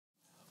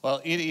Well,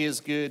 it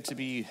is good to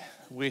be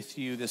with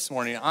you this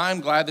morning. I'm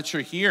glad that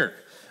you're here.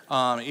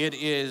 It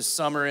is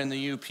summer in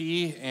the UP,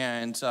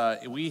 and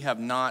we have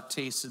not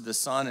tasted the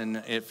sun, and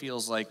it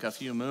feels like a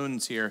few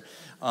moons here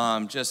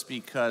just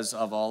because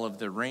of all of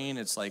the rain.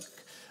 It's like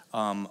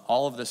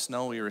all of the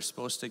snow we were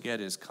supposed to get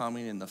is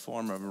coming in the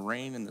form of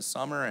rain in the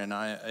summer, and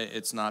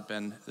it's not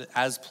been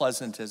as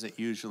pleasant as it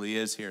usually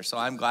is here. So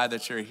I'm glad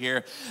that you're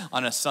here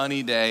on a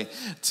sunny day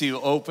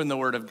to open the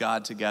Word of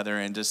God together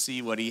and to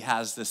see what He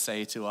has to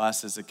say to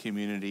us as a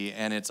community.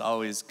 And it's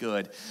always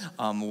good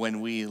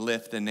when we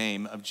lift the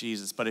name of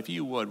Jesus. But if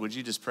you would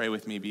you just pray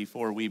with me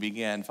before we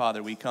begin?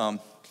 Father, we come.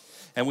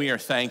 And we are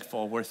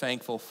thankful. We're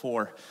thankful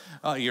for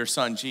your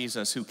son,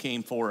 Jesus, who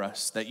came for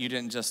us, that you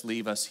didn't just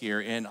leave us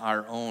here in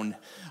our own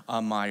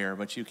mire,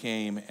 but you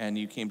came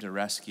to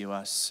rescue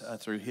us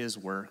through his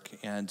work,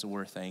 and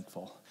we're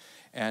thankful.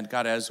 And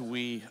God, as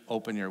we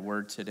open your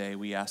word today,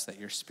 we ask that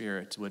your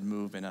Spirit would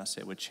move in us.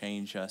 It would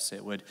change us.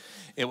 It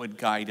would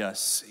guide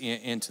us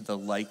into the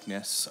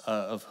likeness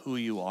of who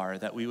you are,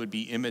 that we would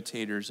be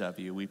imitators of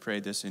you. We pray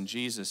this in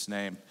Jesus'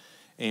 name.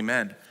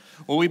 Amen.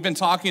 Well, we've been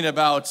talking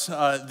about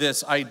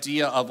this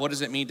idea of what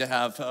does it mean to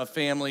have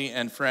family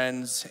and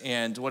friends,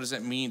 and what does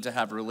it mean to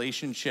have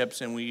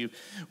relationships. And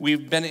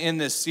we've been in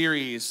this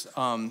series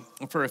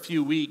for a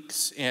few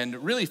weeks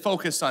and really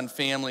focused on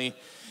family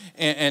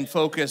and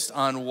focused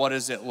on what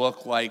does it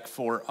look like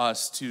for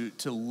us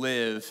to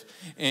live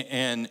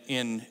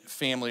in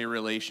family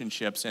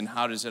relationships, and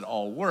how does it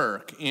all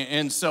work.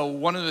 And so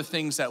one of the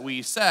things that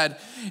we said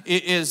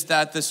is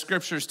that the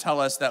scriptures tell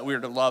us that we're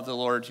to love the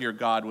Lord your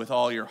God with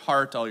all your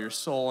heart, all your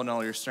soul, and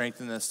all your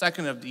strength. And the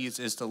second of these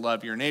is to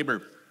love your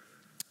neighbor.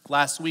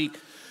 Last week,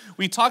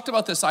 we talked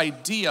about this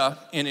idea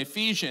in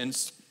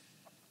Ephesians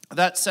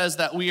that says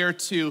that we are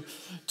to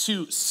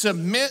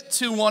submit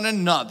to one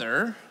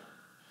another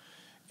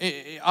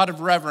out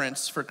of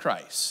reverence for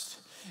Christ.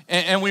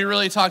 And we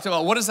really talked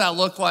about what does that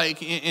look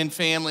like in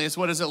families?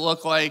 What does it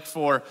look like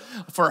for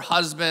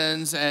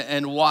husbands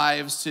and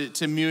wives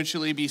to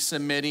mutually be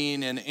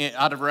submitting and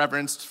out of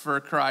reverence for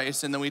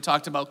Christ? And then we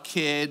talked about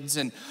kids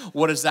and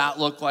what does that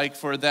look like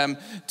for them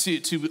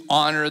to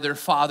honor their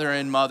father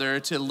and mother,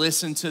 to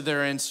listen to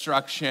their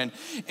instruction.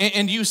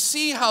 And you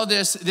see how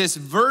this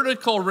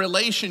vertical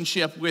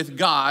relationship with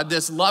God,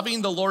 this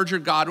loving the Lord your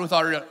God with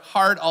all your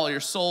heart, all your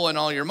soul, and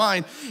all your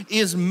mind,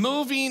 is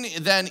moving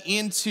then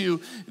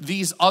into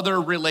these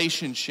other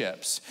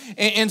relationships.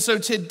 And so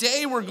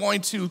today we're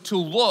going to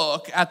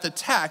look at the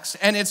text,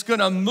 and it's going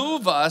to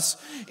move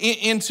us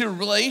into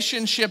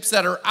relationships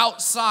that are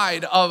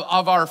outside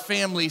of our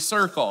family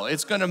circle.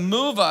 It's going to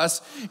move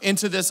us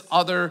into these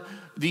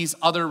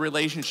other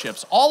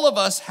relationships. All of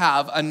us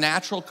have a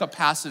natural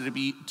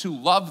capacity to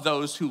love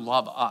those who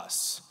love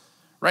us.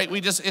 Right?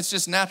 It's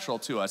just natural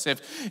to us.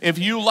 If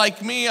you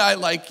like me, I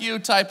like you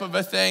type of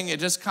a thing.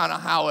 It's just kind of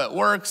how it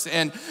works.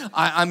 And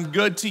I'm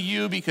good to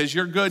you because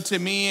you're good to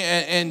me.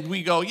 And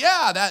we go,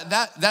 yeah,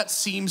 that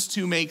seems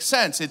to make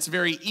sense. It's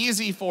very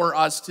easy for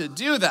us to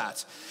do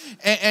that.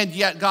 And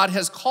yet God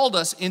has called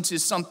us into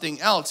something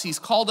else. He's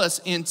called us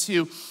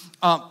into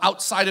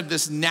outside of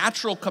this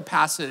natural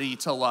capacity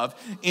to love,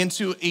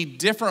 into a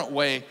different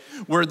way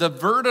where the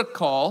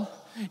vertical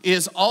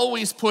is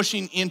always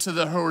pushing into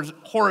the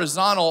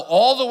horizontal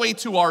all the way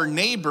to our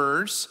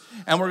neighbors.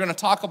 And we're going to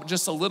talk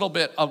just a little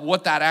bit of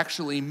what that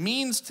actually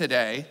means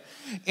today.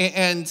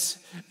 And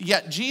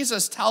yet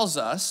Jesus tells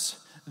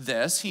us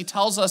this. He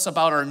tells us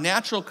about our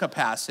natural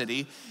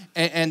capacity,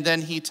 and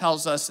then he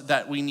tells us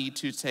that we need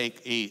to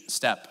take a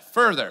step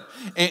further.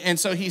 And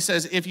so he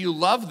says, if you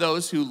love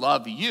those who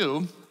love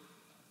you,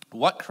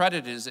 what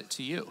credit is it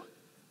to you?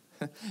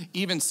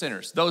 Even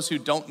sinners, those who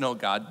don't know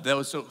God,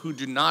 those who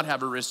do not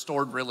have a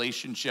restored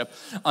relationship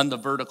on the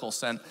vertical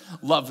sense,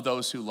 love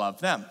those who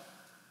love them.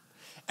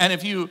 And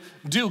if you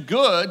do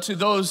good to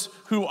those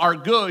who are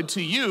good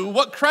to you,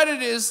 what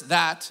credit is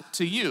that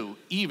to you?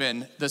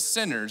 Even the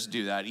sinners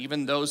do that,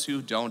 even those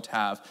who don't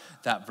have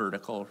that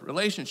vertical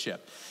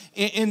relationship.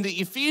 In the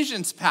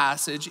Ephesians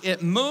passage,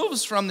 it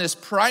moves from this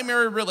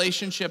primary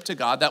relationship to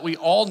God that we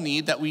all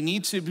need, that we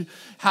need to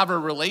have a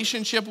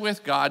relationship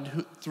with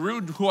God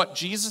through what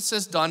Jesus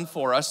has done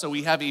for us. So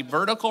we have a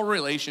vertical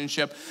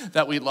relationship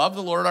that we love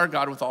the Lord our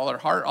God with all our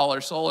heart, all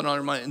our soul, and all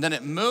our mind. And then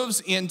it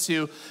moves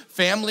into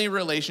family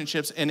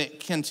relationships, and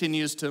it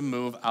continues to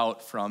move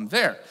out from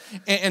there.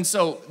 And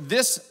so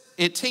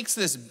it takes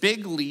this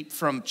big leap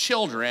from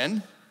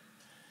children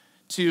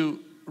to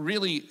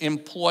really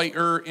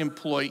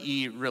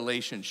employer-employee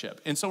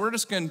relationship. And so we're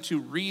just going to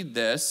read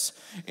this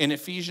in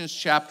Ephesians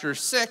chapter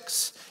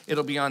 6.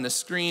 It'll be on the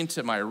screen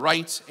to my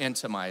right and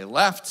to my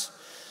left.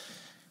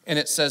 And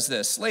it says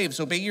this: slaves,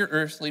 obey your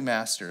earthly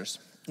masters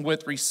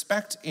with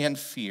respect and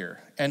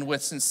fear, and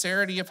with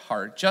sincerity of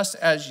heart, just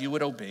as you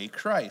would obey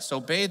Christ.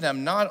 Obey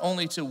them not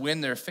only to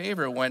win their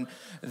favor when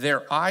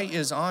their eye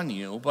is on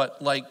you, but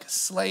like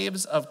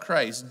slaves of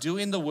Christ,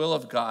 doing the will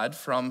of God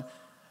from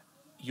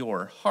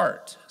your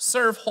heart.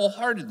 Serve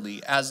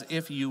wholeheartedly as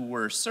if you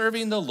were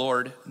serving the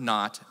Lord,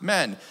 not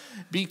men,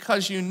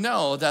 because you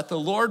know that the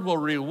Lord will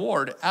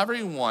reward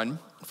everyone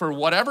for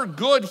whatever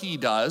good he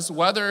does,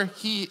 whether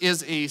he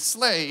is a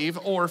slave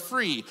or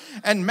free.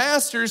 And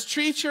masters,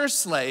 treat your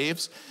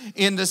slaves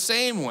in the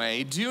same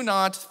way. Do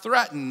not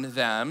threaten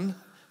them,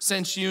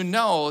 since you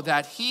know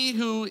that he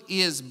who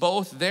is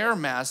both their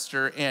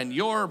master and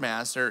your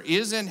master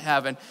is in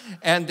heaven,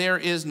 and there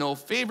is no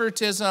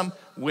favoritism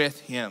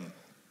with him.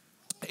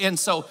 And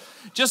so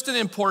just an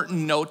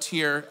important note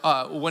here,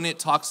 when it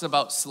talks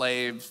about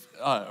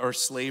or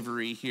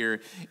slavery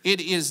here,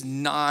 it is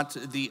not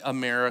the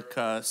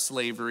America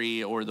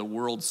slavery or the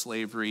world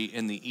slavery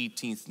in the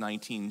 18th,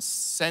 19th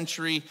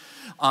century.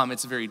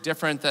 It's very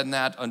different than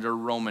that under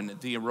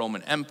the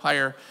Roman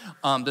Empire.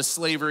 The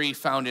slavery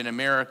found in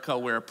America,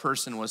 where a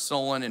person was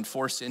stolen and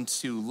forced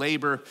into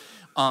labor,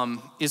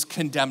 is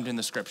condemned in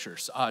the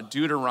scriptures.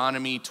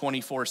 Deuteronomy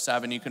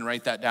 24:7, you can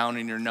write that down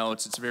in your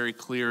notes. It's very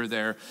clear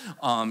there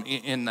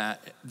in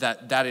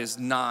that is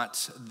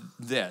not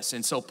this.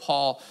 And so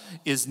Paul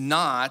is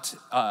not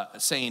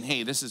saying,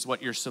 hey, this is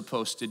what you're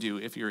supposed to do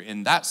if you're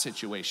in that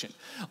situation.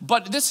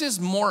 But this is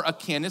more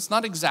akin, it's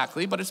not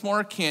exactly, but it's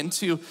more akin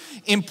to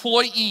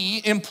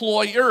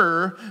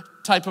employee-employer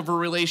type of a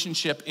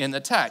relationship in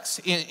the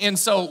text. And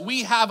so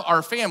we have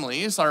our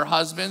families, our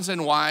husbands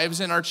and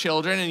wives and our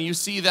children, and you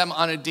see them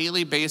on a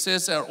daily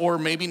basis, or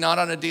maybe not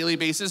on a daily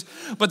basis,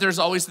 but there's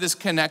always this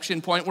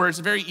connection point where it's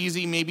very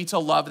easy maybe to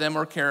love them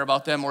or care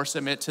about them or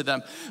submit to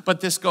them.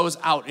 But this goes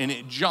out and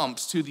it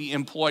jumps to the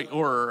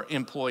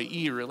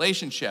employer-employee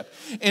relationship.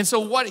 And so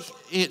what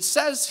it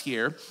says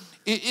here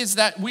is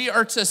that we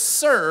are to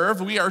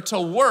serve, we are to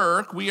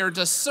work, we are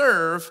to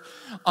serve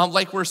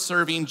like we're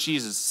serving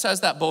Jesus. It says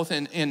that both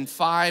in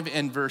 5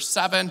 and verse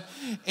 7.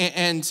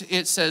 And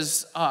it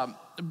says,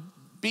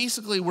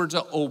 basically we're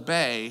to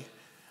obey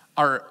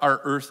our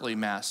earthly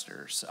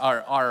masters,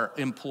 our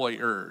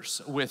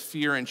employers with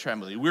fear and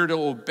trembling. We're to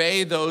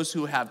obey those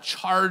who have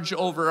charge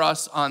over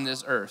us on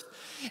this earth.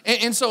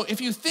 And so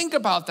if you think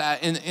about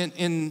that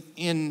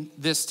in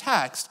this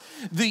text,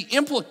 the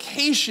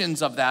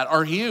implications of that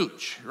are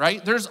huge,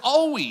 right? There's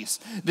always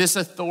this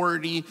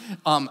authority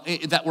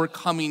that we're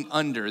coming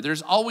under.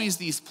 There's always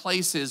these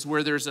places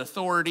where there's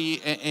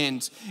authority,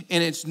 and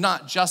it's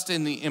not just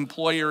in the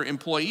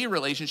employer-employee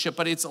relationship,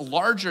 but it's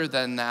larger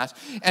than that.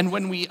 And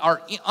when we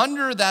are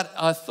under that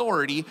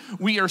authority,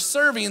 we are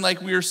serving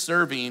like we are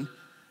serving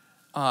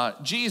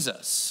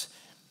Jesus.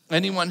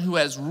 Anyone who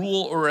has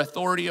rule or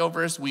authority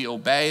over us, we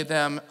obey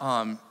them.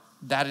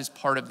 That is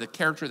part of the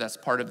character. That's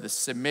part of the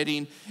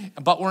submitting.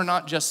 But we're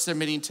not just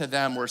submitting to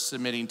them. We're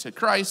submitting to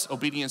Christ,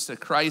 obedience to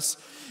Christ.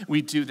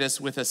 We do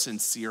this with a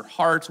sincere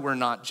heart. We're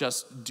not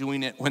just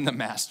doing it when the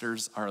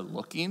masters are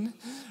looking,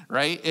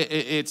 right?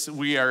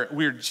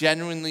 We're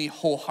genuinely,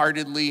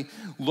 wholeheartedly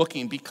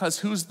looking, because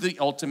who's the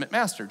ultimate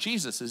master?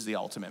 Jesus is the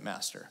ultimate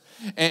master.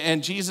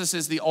 And Jesus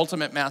is the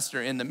ultimate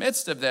master in the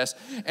midst of this.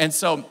 And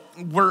so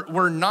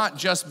we're not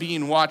just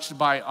being watched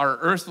by our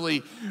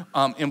earthly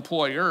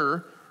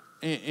employer,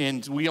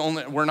 and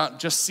we're not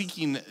just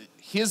seeking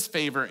his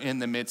favor in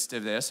the midst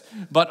of this,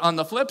 but on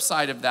the flip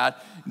side of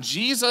that,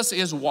 Jesus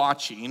is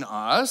watching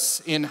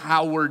us in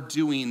how we're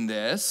doing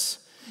this,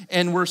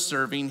 and we're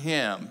serving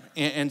him.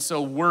 And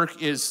so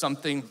work is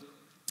something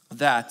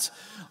that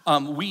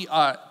we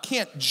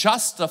can't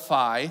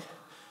justify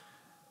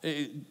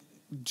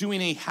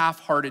doing a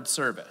half-hearted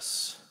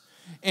service.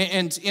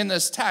 And in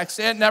this text,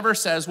 it never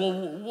says,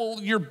 well,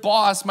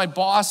 my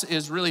boss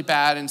is really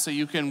bad, and so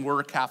you can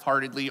work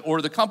half-heartedly,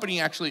 or the company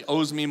actually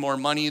owes me more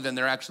money than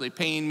they're actually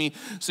paying me,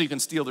 so you can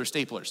steal their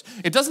staplers.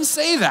 It doesn't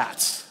say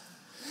that.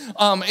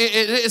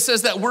 It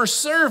says that we're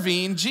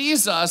serving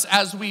Jesus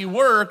as we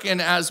work and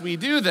as we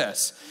do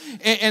this.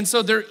 And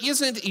so there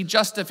isn't a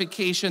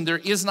justification. There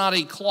is not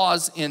a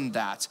clause in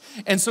that.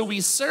 And so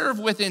we serve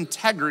with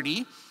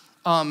integrity,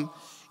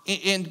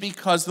 and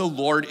because the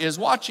Lord is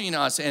watching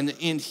us, and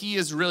he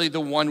is really the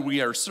one we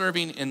are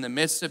serving in the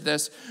midst of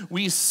this.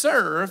 We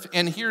serve,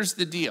 and here's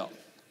the deal.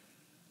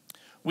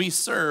 We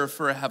serve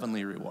for a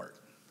heavenly reward.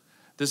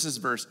 This is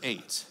verse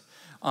 8.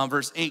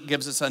 Verse 8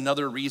 gives us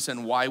another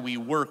reason why we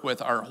work with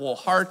our whole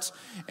heart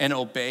and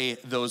obey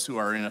those who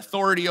are in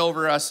authority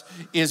over us,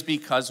 is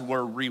because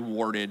we're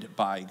rewarded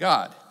by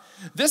God.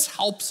 This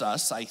helps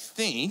us, I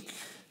think,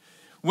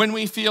 when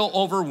we feel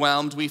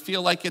overwhelmed, we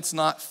feel like it's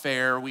not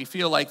fair, we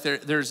feel like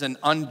there's an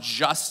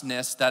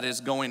unjustness that is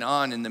going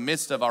on in the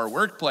midst of our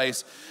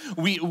workplace.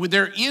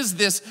 There is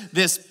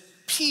this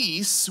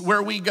peace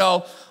where we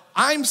go,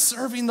 I'm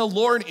serving the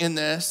Lord in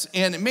this,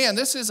 and man,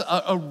 this is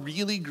a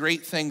really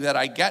great thing that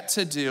I get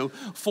to do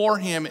for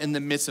him in the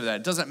midst of that.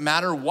 It doesn't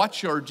matter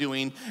what you're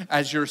doing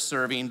as you're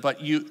serving, but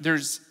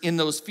there's in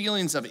those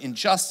feelings of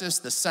injustice,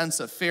 the sense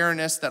of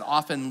fairness that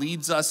often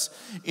leads us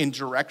in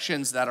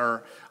directions that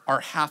are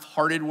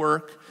half-hearted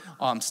work,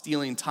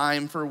 stealing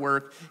time for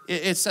work.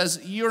 It says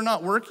you're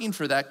not working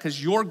for that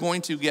because you're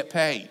going to get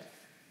paid.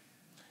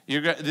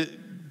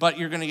 but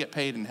you're going to get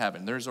paid in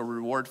heaven. There's a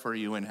reward for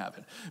you in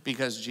heaven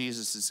because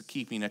Jesus is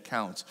keeping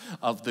account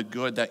of the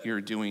good that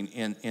you're doing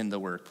in the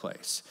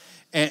workplace.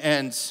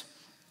 And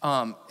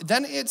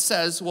then it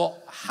says,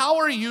 well, how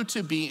are you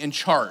to be in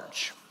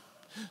charge?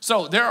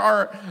 So there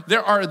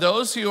are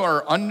those who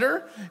are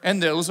under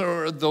and those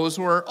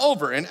who are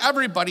over, and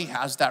everybody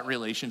has that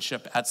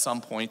relationship at some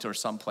point or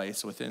some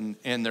place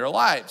in their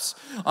lives.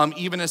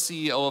 Even a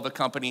CEO of a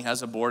company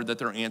has a board that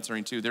they're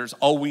answering to. There's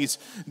always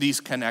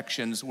these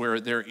connections where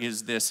there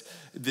is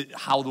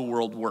how the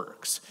world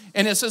works.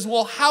 And it says,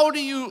 well, how do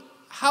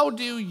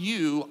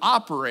you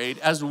operate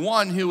as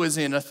one who is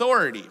in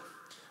authority?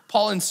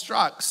 Paul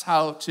instructs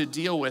how to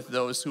deal with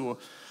those who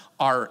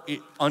are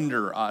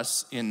under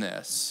us in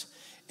this.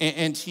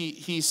 And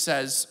he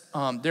says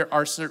there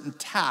are certain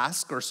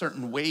tasks or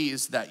certain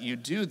ways that you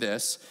do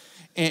this.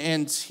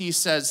 And he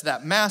says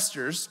that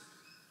masters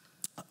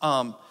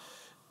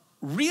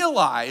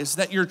realize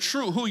that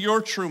who your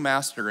true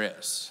master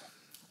is.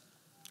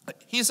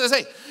 He says,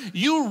 hey,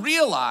 you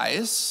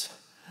realize,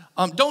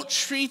 don't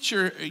treat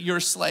your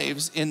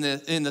slaves in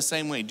the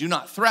same way. Do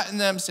not threaten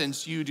them,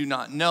 since you do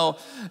not know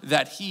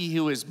that he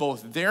who is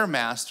both their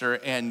master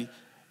and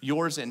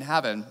yours in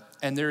heaven,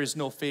 and there is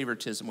no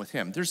favoritism with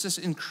him. There's this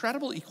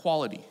incredible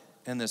equality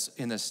in this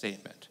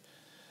statement.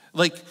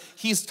 Like,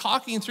 he's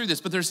talking through this,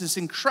 but there's this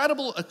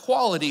incredible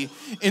equality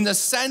in the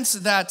sense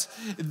that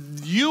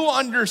you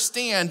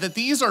understand that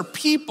these are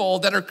people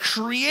that are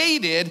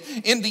created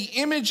in the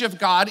image of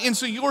God, and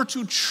so you're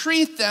to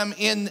treat them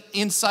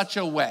in such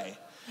a way.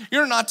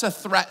 You're not to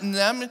threaten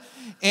them,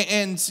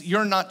 and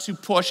you're not to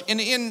push.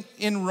 And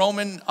in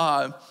Roman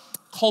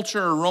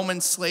culture or Roman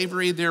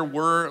slavery, there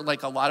were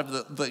like a lot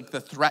of the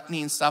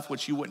threatening stuff,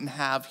 which you wouldn't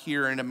have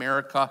here in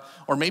America,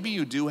 or maybe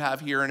you do have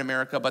here in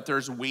America, but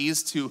there's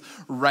ways to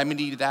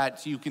remedy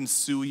that. You can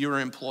sue your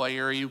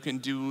employer, you can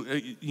do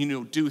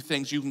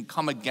things, you can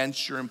come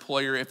against your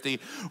employer if they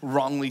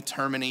wrongly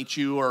terminate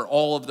you, or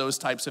all of those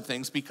types of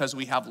things, because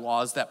we have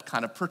laws that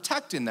kind of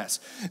protect in this.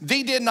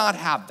 They did not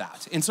have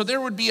that. And so there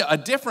would be a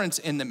difference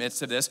in the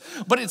midst of this,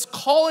 but it's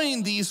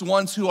calling these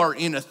ones who are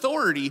in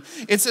authority.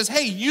 It says,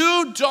 hey,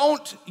 you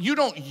don't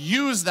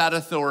use that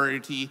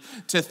authority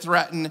to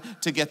threaten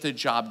to get the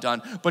job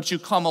done, but you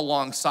come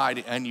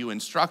alongside and you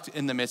instruct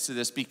in the midst of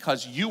this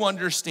because you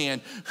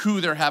understand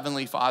who their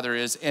heavenly Father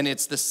is, and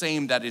it's the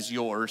same that is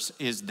yours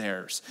is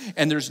theirs,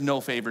 and there's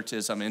no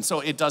favoritism. And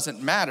so it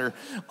doesn't matter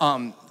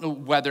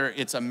whether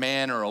it's a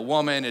man or a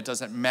woman. It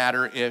doesn't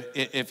matter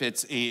if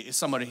it's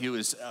somebody who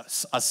is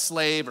a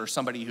slave or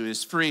somebody who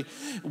is free.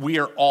 We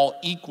are all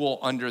equal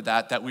under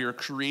that we are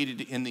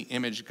created in the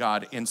image of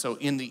God. And so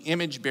in the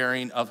image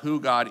bearing of who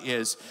God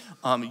is,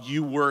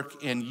 you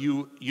work, and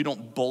you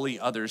don't bully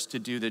others to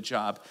do the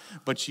job,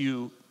 but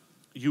you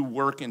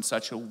work in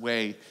such a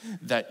way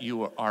that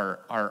you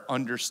are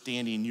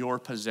understanding your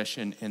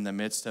position in the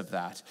midst of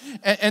that.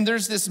 And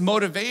there's this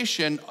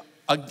motivation,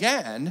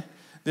 again,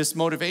 this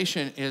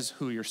motivation is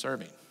who you're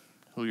serving.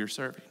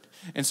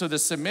 And so the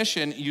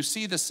submission, you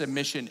see the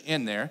submission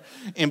in there.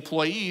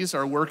 Employees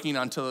are working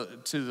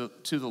to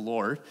the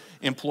Lord.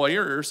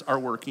 Employers are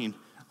working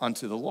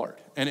unto the Lord.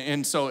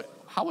 And so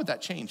how would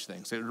that change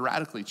things? It would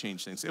radically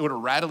change things. It would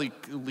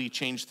radically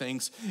change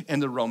things in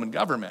the Roman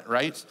government,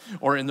 right?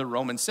 Or in the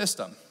Roman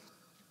system.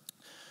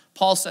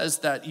 Paul says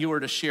that you are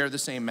to share the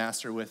same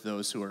master with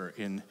those who are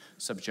in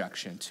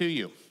subjection to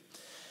you.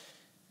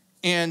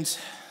 And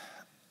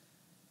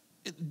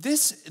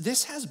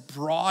this has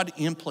broad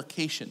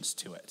implications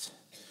to it.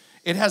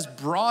 It has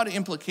broad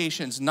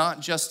implications, not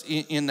just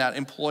in that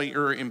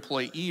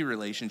employer-employee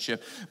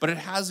relationship, but it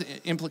has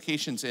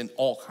implications in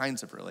all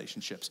kinds of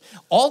relationships.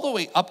 All the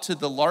way up to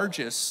the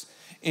largest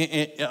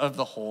of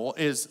the whole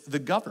is the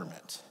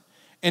government.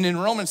 And in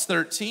Romans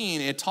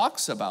 13, it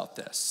talks about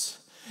this.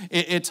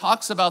 It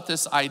talks about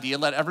this idea,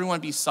 let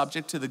everyone be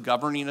subject to the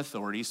governing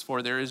authorities,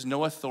 for there is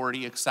no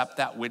authority except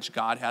that which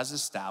God has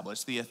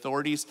established. The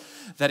authorities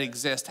that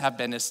exist have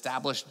been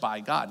established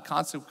by God.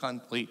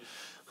 Consequently,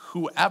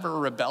 whoever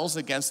rebels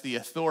against the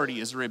authority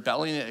is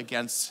rebelling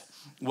against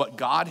what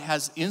God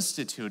has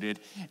instituted,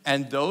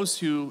 and those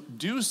who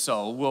do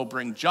so will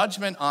bring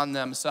judgment on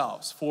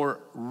themselves. For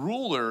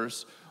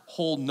rulers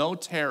hold no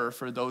terror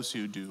for those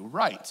who do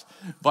right,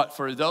 but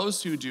for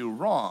those who do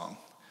wrong.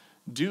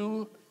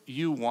 Do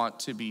you want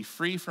to be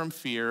free from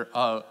fear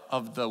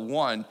of the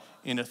one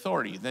in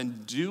authority?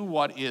 Then do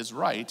what is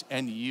right,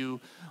 and you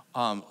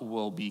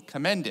will be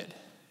commended.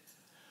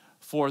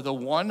 For the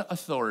one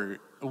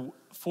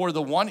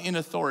in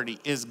authority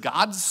is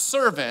God's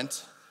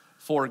servant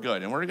for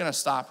good. And we're going to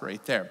stop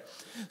right there.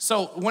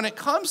 So when it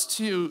comes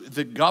to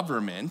the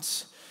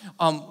government,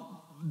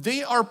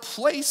 they are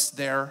placed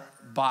there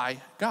by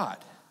God.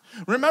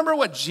 Remember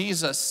what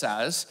Jesus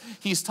says.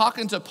 He's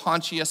talking to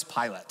Pontius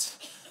Pilate,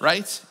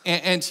 right?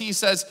 And he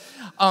says,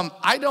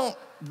 I don't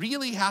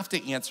really have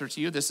to answer to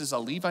you. This is a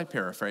Levi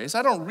paraphrase.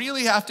 I don't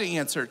really have to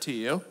answer to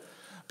you,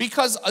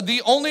 because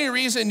the only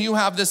reason you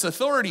have this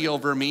authority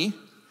over me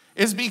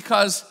is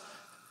because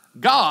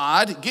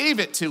God gave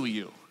it to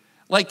you.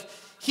 Like,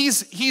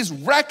 he's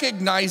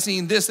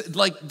recognizing this,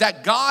 like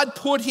that God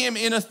put him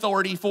in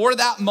authority for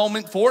that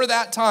moment, for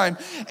that time.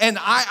 And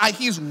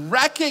he's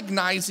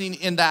recognizing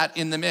in that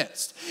in the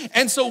midst.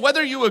 And so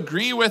whether you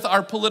agree with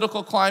our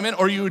political climate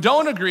or you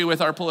don't agree with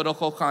our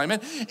political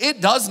climate, it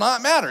does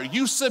not matter.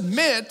 You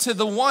submit to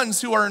the ones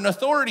who are in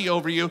authority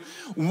over you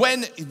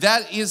when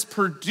that is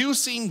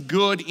producing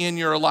good in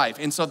your life.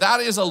 And so that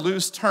is a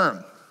loose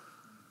term.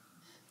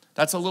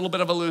 That's a little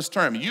bit of a loose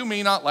term. You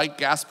may not like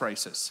gas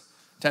prices.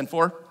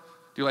 10-4?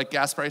 Do you like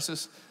gas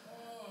prices?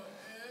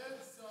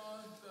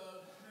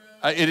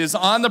 It is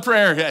on the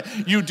prayer.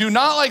 You do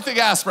not like the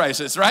gas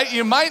prices, right?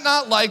 You might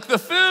not like the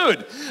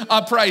food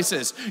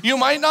prices. You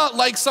might not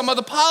like some of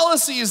the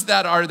policies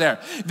that are there.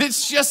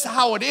 That's just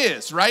how it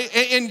is, right?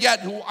 And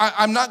yet,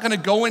 I'm not going to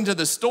go into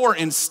the store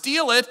and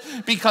steal it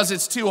because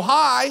it's too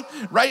high,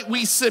 right?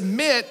 We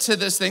submit to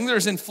this thing.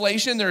 There's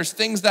inflation. There's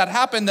things that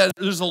happen. That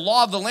there's a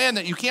law of the land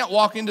that you can't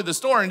walk into the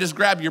store and just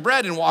grab your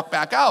bread and walk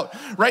back out,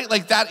 right?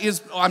 Like that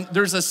is,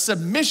 there's a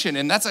submission,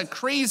 and that's a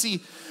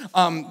crazy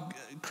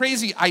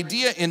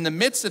idea in the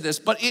midst of this,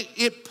 but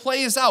it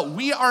plays out.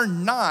 We are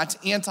not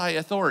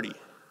anti-authority.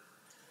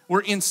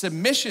 We're in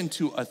submission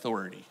to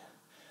authority.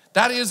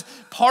 That is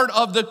part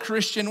of the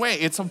Christian way.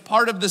 It's a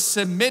part of the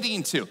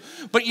submitting to.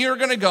 But you're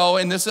going to go,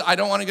 and I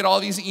don't want to get all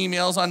these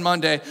emails on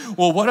Monday.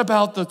 Well, what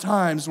about the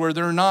times where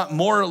they're not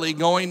morally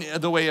going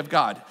the way of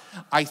God?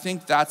 I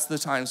think that's the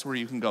times where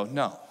you can go,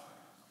 no.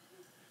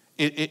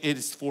 It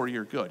is for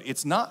your good.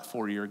 It's not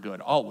for your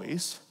good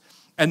always.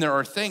 And there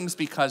are things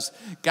because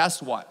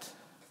guess what?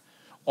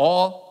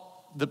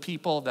 All the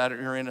people that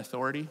are in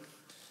authority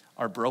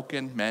are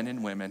broken men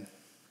and women,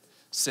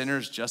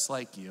 sinners just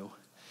like you,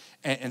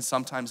 and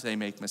sometimes they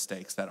make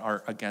mistakes that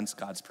are against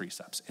God's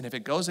precepts. And if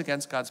it goes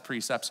against God's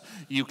precepts,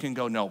 you can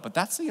go no, but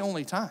that's the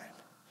only time.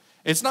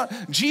 It's not,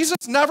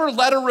 Jesus never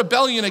led a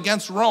rebellion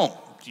against Rome.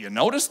 Do you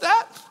notice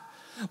that?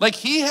 Like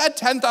he had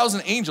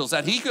 10,000 angels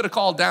that he could have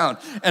called down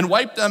and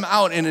wiped them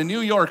out in a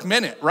New York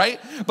minute, right?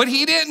 But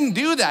he didn't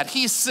do that.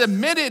 He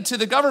submitted to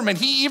the government.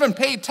 He even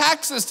paid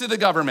taxes to the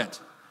government.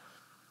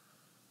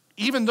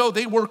 Even though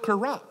they were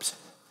corrupt,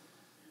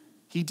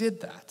 he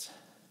did that.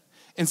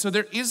 And so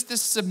there is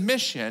this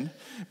submission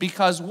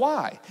because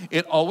why?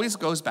 It always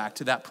goes back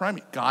to that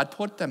primary. God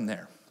put them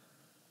there.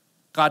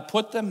 God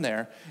put them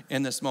there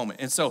in this moment.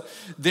 And so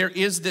there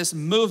is this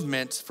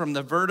movement from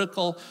the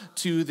vertical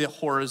to the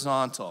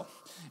horizontal.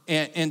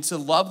 And to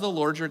love the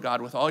Lord your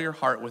God with all your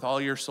heart, with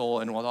all your soul,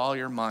 and with all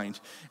your mind,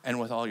 and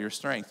with all your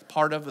strength.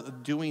 Part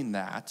of doing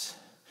that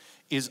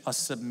is a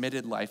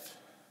submitted life.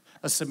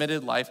 A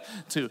submitted life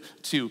to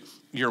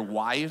your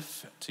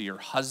wife, to your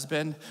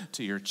husband,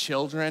 to your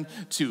children,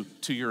 to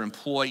your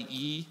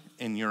employee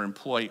and your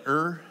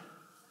employer,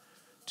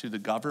 to the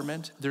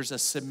government. There's a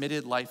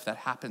submitted life that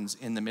happens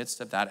in the midst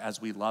of that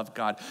as we love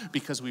God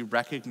because we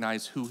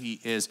recognize who he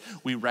is.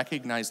 We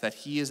recognize that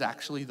he is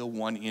actually the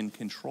one in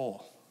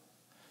control.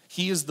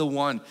 He is the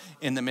one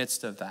in the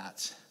midst of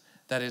that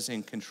is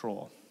in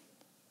control.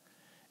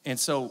 And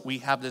so we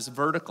have this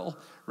vertical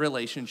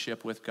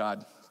relationship with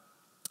God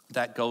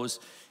that goes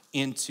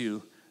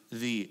into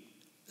the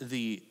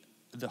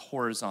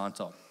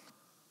horizontal.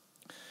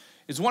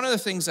 Is one of the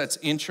things that's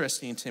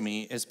interesting to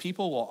me is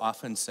people will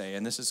often say,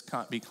 and this has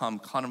become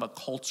kind of a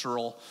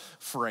cultural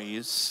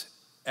phrase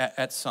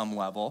at some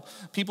level,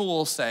 people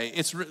will say,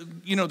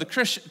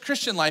 the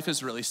Christian life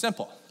is really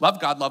simple. Love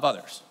God, love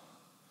others.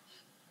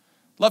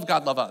 Love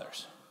God, love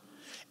others.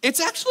 It's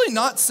actually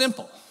not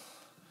simple.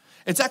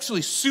 It's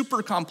actually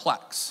super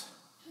complex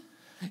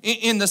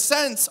in the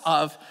sense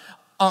of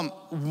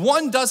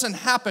one doesn't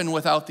happen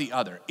without the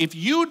other. If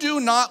you do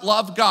not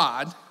love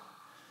God,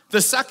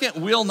 the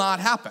second will not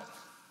happen.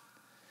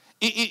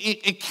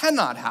 It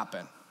cannot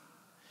happen.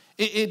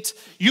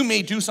 You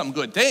may do some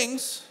good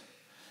things,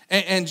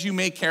 and you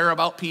may care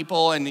about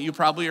people, and you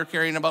probably are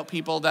caring about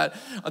people that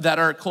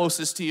are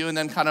closest to you, and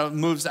then kind of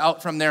moves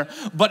out from there.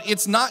 But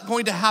it's not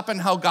going to happen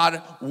how God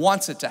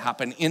wants it to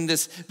happen in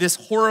this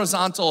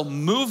horizontal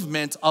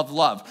movement of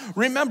love.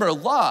 Remember,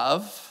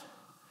 love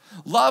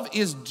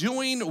is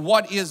doing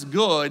what is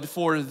good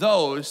for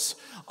those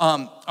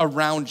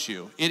around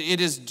you.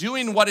 It is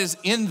doing what is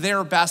in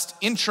their best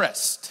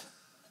interest.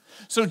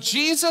 So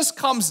Jesus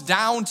comes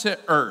down to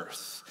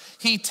earth.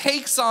 He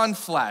takes on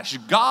flesh,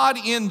 God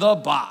in the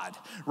bod,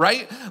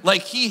 right?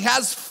 Like he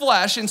has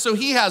flesh, and so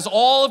he has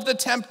all of the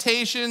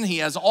temptation. He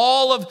has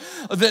all of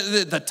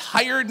the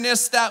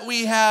tiredness that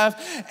we have.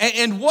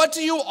 And what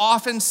do you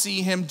often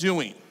see him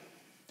doing?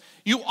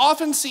 You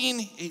often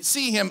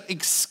see him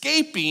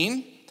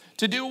escaping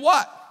to do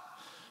what?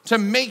 To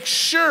make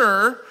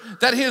sure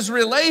that his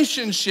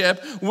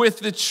relationship with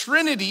the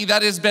Trinity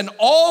that has been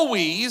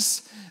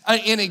always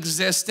in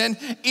existence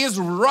is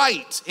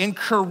right and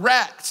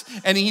correct,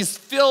 and he's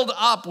filled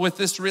up with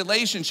this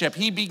relationship.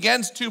 He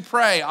begins to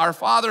pray, "Our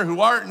Father who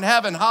art in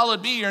heaven,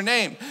 hallowed be your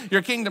name.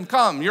 Your kingdom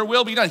come, your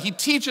will be done." He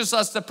teaches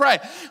us to pray.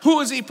 Who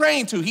is he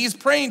praying to? He's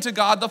praying to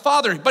God the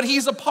Father, but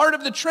he's a part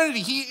of the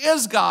Trinity. He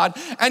is God,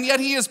 and yet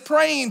he is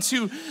praying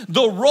to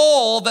the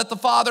role that the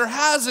Father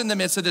has in the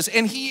midst of this,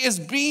 and he is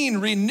being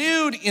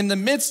renewed in the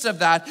midst of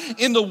that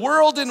in the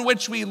world in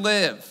which we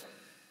live.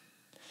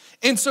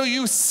 And so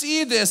you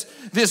see this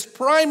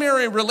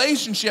primary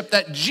relationship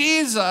that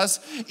Jesus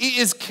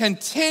is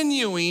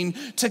continuing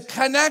to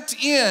connect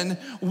in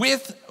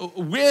with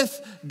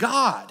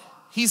God.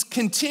 He's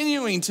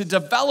continuing to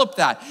develop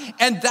that.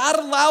 And that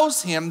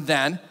allows him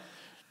then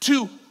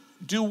to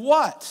do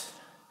what?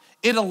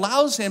 It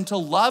allows him to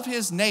love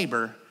his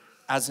neighbor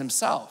as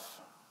himself.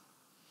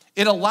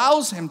 It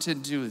allows him to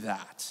do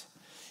that.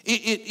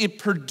 It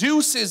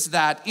produces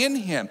that in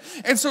him.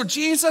 And so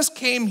Jesus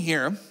came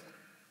here,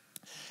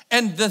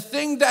 and the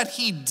thing that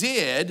he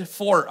did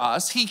for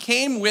us, he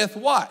came with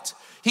what?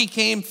 He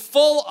came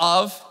full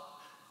of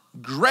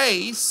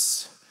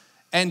grace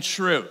and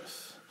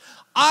truth.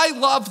 I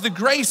love the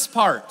grace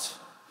part.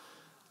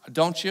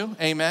 Don't you?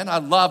 Amen. I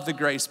love the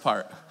grace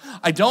part.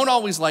 I don't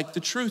always like the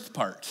truth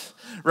part,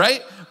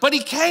 right? But he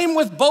came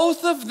with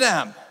both of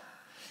them.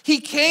 He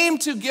came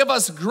to give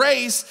us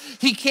grace.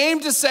 He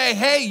came to say,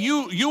 hey,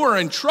 you are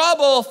in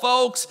trouble,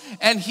 folks,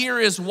 and here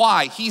is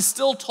why. He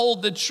still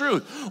told the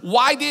truth.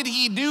 Why did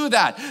he do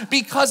that?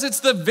 Because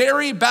it's the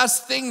very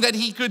best thing that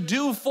he could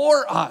do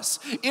for us.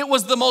 It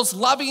was the most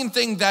loving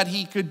thing that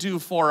he could do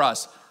for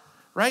us,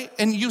 right?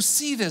 And you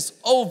see this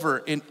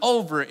over and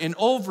over and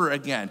over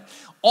again,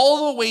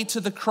 all the way to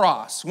the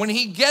cross. When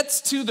he gets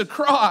to the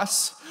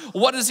cross,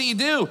 what does he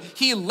do?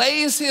 He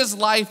lays his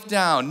life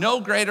down. No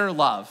greater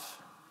love.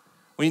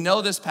 We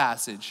know this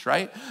passage,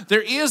 right?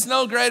 There is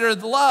no greater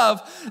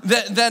love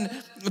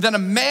than a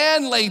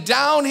man lay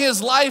down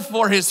his life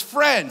for his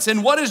friends.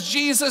 And what does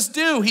Jesus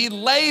do? He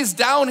lays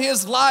down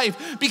his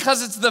life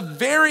because it's the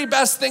very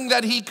best thing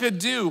that he could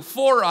do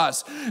for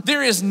us.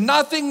 There is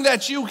nothing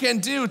that you can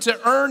do to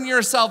earn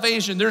your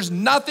salvation. There's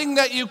nothing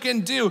that you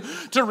can do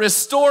to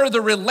restore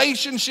the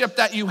relationship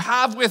that you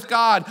have with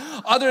God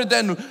other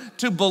than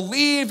to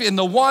believe in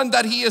the one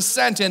that he has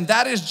sent, and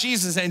that is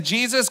Jesus. And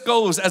Jesus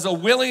goes as a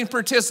willing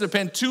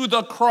participant to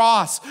the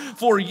cross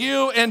for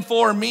you and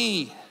for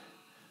me.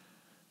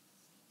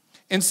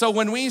 And so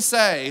when we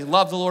say,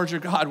 love the Lord your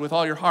God with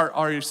all your heart,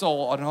 all your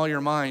soul, and all your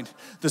mind,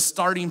 the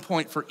starting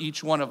point for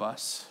each one of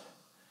us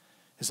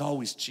is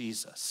always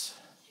Jesus.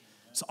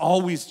 It's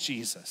always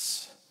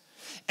Jesus.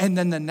 And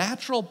then the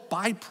natural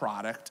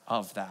byproduct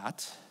of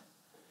that,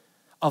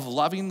 of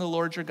loving the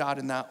Lord your God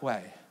in that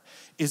way,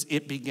 is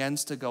it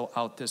begins to go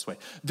out this way.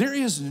 There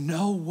is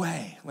no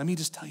way, let me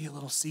just tell you a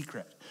little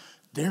secret.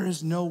 There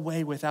is no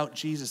way without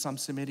Jesus I'm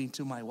submitting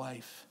to my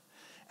wife.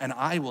 And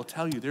I will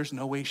tell you, there's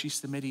no way she's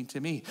submitting to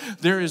me.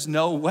 There is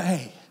no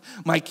way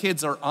my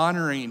kids are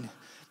honoring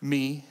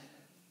me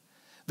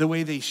the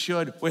way they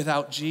should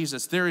without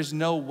Jesus. There is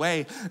no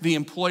way the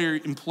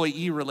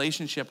employer-employee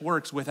relationship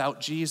works without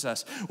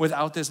Jesus,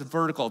 without this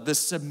vertical, this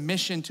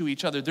submission to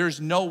each other.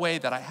 There's no way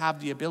that I have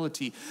the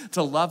ability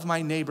to love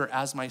my neighbor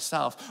as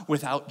myself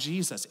without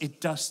Jesus.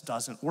 It just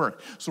doesn't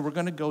work. So we're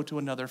going to go to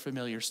another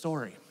familiar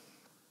story.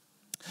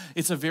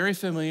 It's a very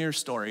familiar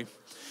story.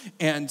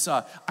 And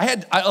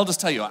I'll just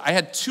tell you, I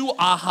had 2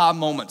 aha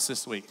moments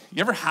this week.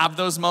 You ever have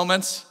those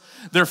moments?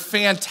 They're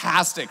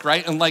fantastic,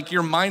 right? And like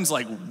your mind's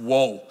like,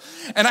 whoa.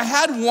 And I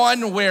had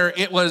one where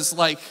it was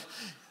like,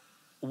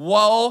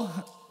 whoa,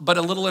 but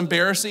a little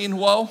embarrassing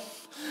whoa.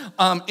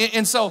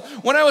 And so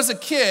when I was a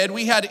kid,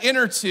 we had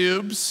inner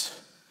tubes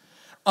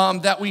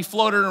that we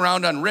floated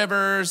around on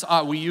rivers.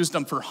 We used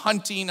them for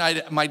hunting.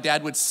 My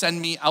dad would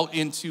send me out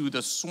into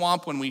the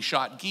swamp when we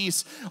shot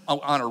geese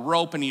on a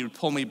rope, and he would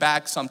pull me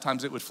back.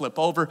 Sometimes it would flip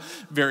over.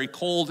 Very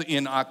cold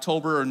in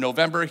October or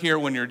November here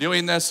when you're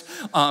doing this.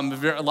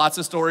 Lots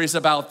of stories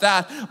about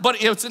that.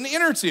 But it's an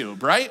inner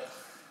tube, right?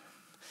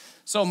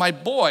 So my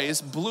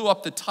boys blew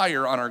up the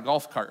tire on our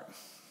golf cart,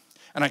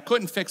 and I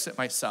couldn't fix it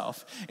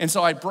myself. And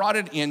so I brought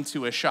it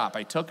into a shop.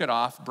 I took it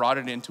off, brought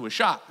it into a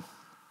shop.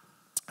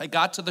 I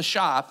got to the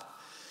shop,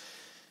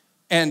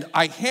 and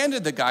I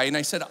handed the guy, and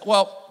I said,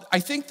 well, I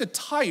think the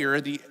tire,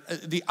 the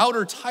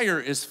outer tire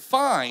is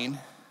fine,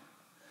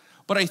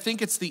 but I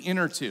think it's the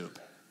inner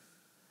tube.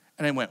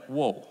 And I went,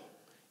 whoa,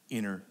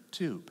 inner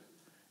tube.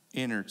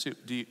 Inner tube.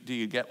 Do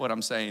you get what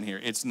I'm saying here?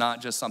 It's not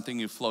just something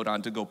you float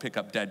on to go pick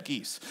up dead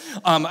geese.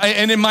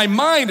 And in my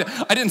mind,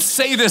 I didn't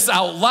say this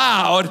out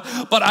loud,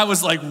 but I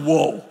was like,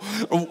 whoa.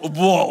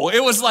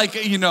 It was like,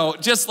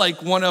 just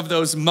like one of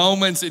those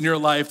moments in your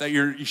life that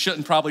you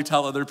shouldn't probably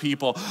tell other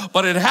people,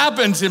 but it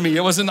happened to me.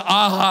 It was an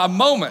aha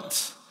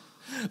moment.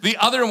 The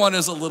other one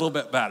is a little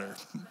bit better,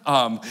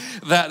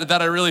 that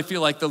I really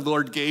feel like the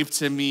Lord gave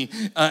to me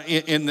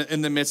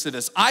in the midst of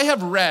this. I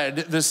have read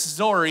this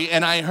story,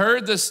 and I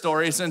heard this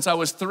story since I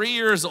was 3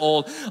 years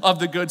old, of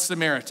the Good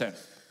Samaritan.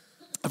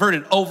 I've heard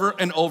it over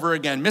and over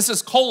again.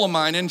 Mrs.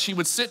 Colemine, and she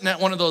would sit at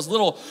one of those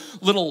little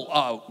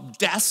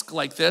desks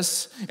like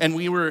this, and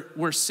we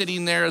were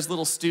sitting there as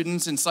little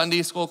students in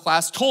Sunday school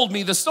class, told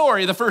me the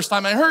story the first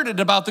time I heard it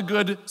about the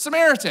Good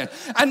Samaritan.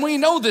 And we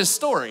know this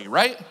story,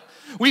 right?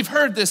 We've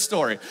heard this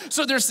story.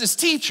 So there's this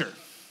teacher.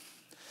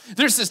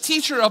 There's this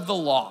teacher of the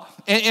law.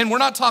 And we're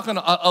not talking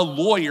a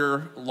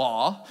lawyer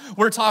law.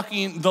 We're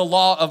talking the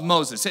law of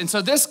Moses. And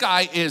so this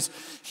guy is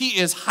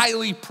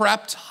highly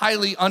prepped,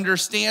 highly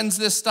understands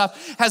this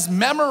stuff, has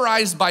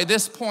memorized by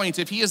this point,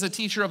 if he is a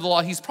teacher of the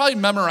law, he's probably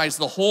memorized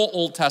the whole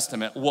Old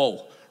Testament.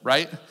 Whoa,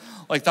 right?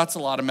 Like that's a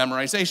lot of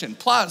memorization.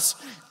 Plus,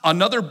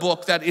 another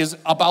book that is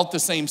about the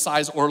same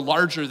size or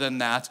larger than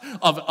that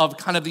of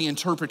kind of the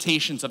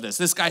interpretations of this.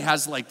 This guy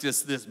has like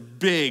this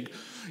big,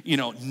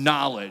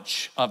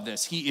 knowledge of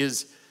this. He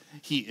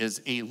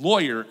is a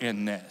lawyer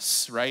in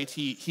this, right?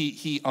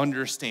 He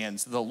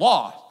understands the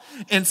law.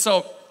 And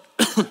so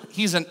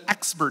he's an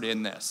expert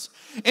in this.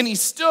 And he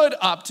stood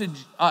up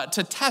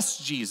to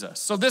test Jesus.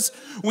 So this,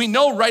 we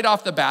know right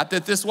off the bat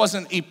that this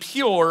wasn't a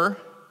pure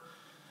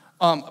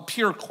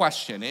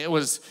question. It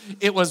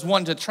was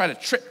one to try to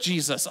trip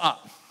Jesus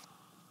up.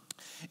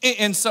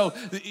 And so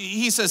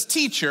he says,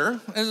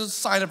 teacher, as a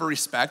sign of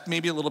respect,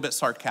 maybe a little bit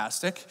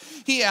sarcastic,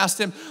 he asked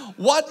him,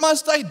 what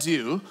must I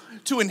do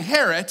to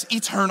inherit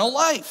eternal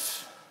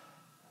life?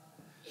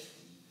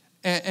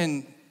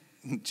 And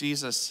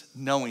Jesus,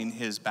 knowing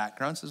his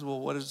background, says, well,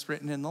 what is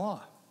written in the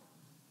law?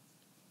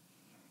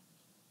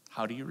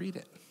 How do you read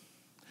it?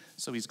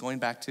 So he's going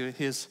back to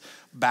his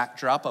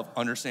backdrop of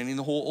understanding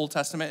the whole Old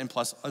Testament and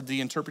plus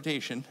the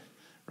interpretation,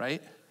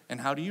 right?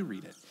 And how do you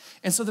read it?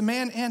 And so the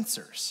man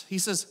answers. He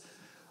says,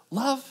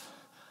 love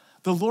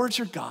the Lord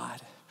your God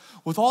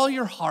with all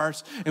your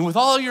heart and with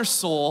all your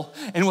soul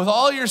and with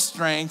all your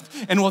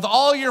strength and with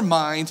all your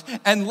mind,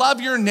 and love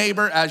your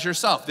neighbor as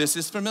yourself. This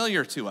is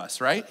familiar to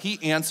us, right? He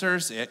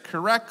answers it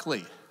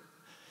correctly.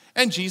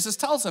 And Jesus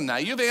tells him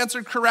that. You've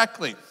answered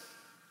correctly.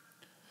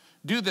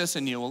 Do this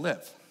and you will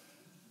live.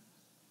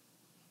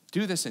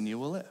 Do this and you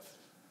will live.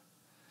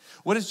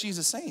 What is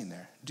Jesus saying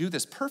there? Do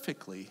this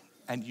perfectly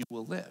and you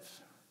will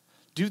live.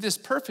 Do this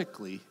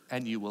perfectly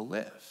and you will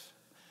live.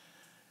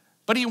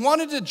 But he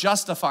wanted to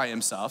justify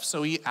himself,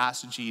 so he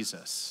asked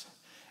Jesus,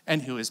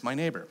 and who is my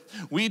neighbor?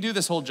 We do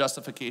this whole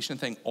justification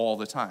thing all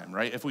the time,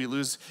 right? If we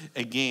lose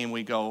a game,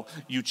 we go,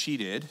 you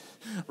cheated,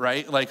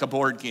 right? Like a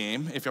board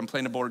game. If I'm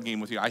playing a board game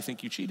with you, I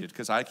think you cheated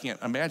because I can't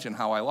imagine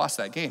how I lost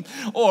that game.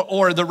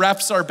 Or the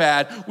refs are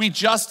bad. We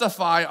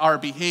justify our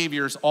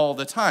behaviors all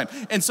the time.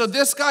 And so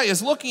this guy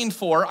is looking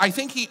for, I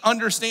think he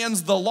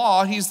understands the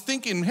law. He's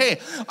thinking, hey,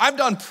 I've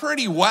done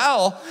pretty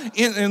well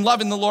in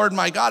loving the Lord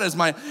my God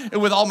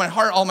with all my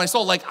heart, all my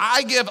soul.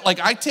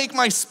 I take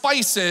my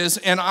spices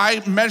and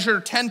I measure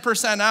 10%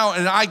 out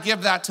and I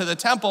give that to the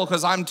temple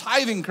because I'm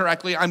tithing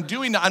correctly. I'm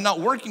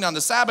not working on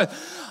the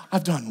Sabbath.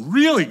 I've done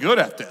really good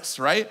at this,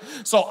 right?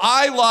 So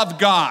I love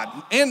God.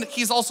 And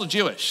he's also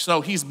Jewish,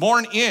 so he's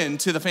born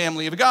into the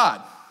family of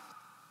God.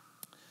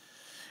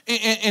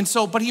 And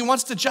so, but he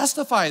wants to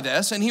justify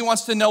this, and he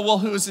wants to know, well,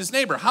 who is his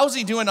neighbor? How's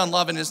he doing on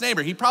loving his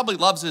neighbor? He probably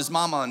loves his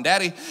mama and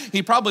daddy.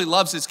 He probably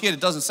loves his kid. It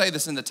doesn't say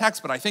this in the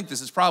text, but I think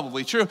this is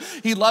probably true.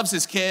 He loves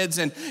his kids,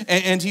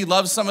 and he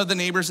loves some of the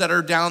neighbors that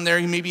are down there.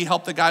 He maybe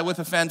helped the guy with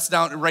a fence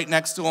down right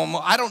next to him.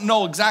 I don't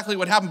know exactly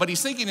what happened, but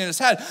he's thinking in his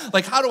head,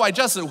 like, how do I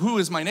justify, who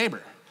is my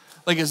neighbor?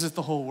 Like, is it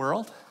the whole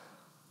world?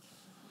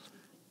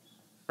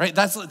 Right?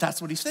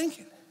 That's what he's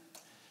thinking.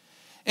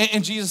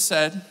 And Jesus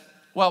said,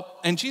 well,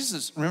 and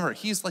Jesus, remember,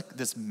 he's like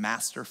this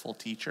masterful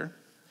teacher.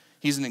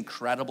 He's an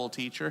incredible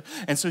teacher.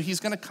 And so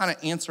he's going to kind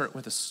of answer it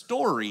with a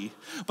story.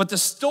 But the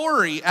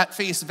story, at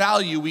face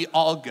value, we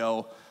all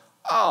go,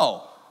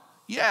 oh,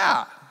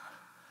 yeah,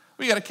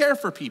 we got to care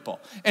for people.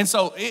 And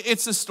so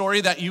it's a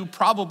story that you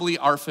probably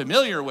are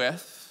familiar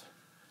with.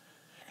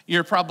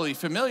 You're probably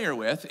familiar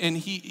with. And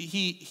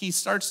he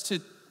starts to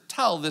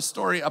tell this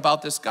story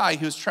about this guy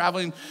who's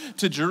traveling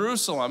to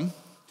Jerusalem,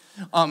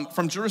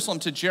 from Jerusalem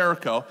to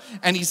Jericho,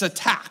 and he's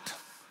attacked.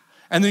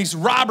 And these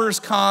robbers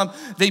come,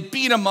 they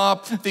beat him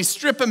up, they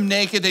strip him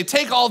naked, they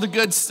take all the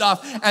good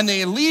stuff, and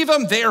they leave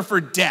him there for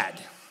dead.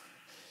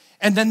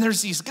 And then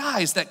there's these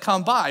guys that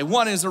come by.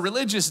 One is a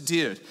religious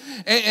dude,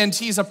 and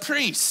he's a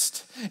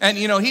priest. And,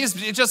 he's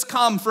just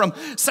come from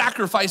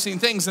sacrificing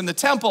things in the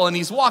temple, and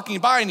he's walking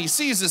by, and he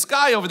sees this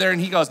guy over there, and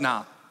he goes,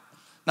 nah,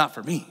 not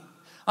for me.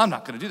 I'm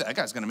not going to do that. That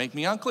guy's going to make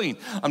me unclean.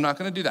 I'm not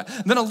going to do that.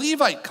 And then a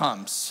Levite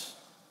comes.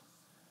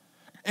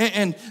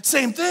 And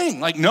same thing,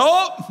 like,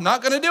 nope,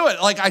 not gonna do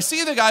it. Like, I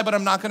see the guy, but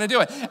I'm not gonna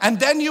do it. And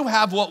then you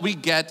have what we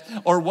get,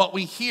 or what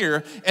we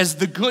hear, as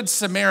the Good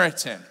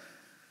Samaritan.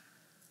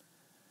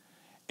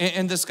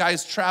 And this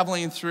guy's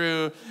traveling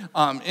through,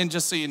 and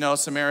just so you know,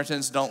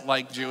 Samaritans don't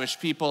like Jewish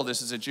people.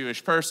 This is a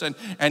Jewish person.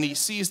 And he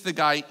sees the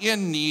guy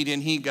in need,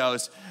 and he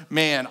goes,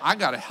 man, I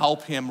gotta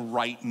help him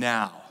right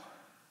now.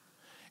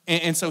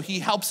 And so he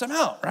helps him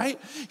out, right?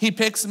 He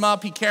picks him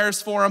up, he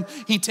cares for him,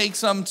 he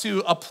takes him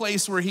to a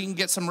place where he can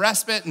get some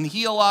respite and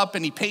heal up,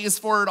 and he pays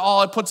for it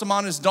all. It puts him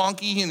on his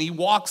donkey and he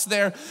walks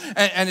there,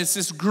 and it's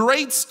this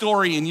great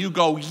story, and you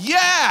go,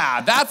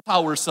 yeah, that's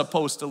how we're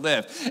supposed to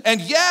live.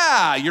 And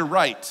yeah, you're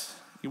right.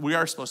 We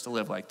are supposed to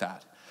live like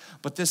that.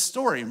 But this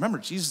story, remember,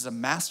 Jesus is a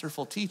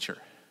masterful teacher.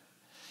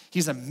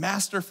 He's a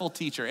masterful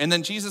teacher. And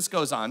then Jesus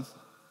goes on.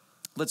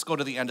 Let's go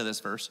to the end of this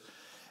verse.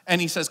 And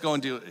he says, go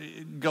and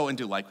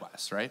do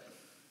likewise, right?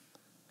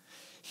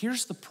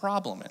 Here's the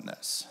problem in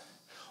this.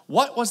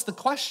 What was the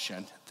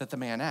question that the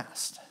man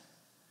asked?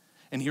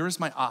 And here is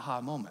my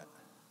aha moment.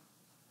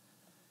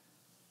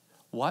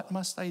 What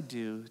must I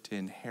do to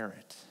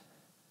inherit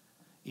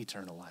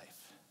eternal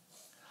life?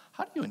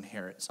 How do you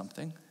inherit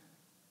something?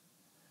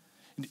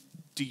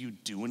 Do you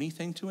do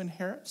anything to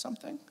inherit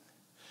something?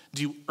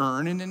 Do you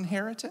earn an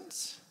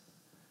inheritance?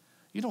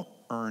 You don't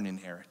earn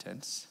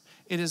inheritance.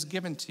 It is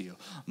given to you.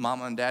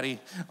 Mama and daddy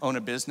own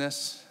a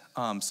business.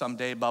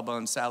 Someday Bubba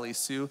and Sally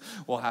Sue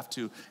will have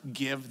to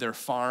give their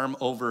farm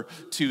over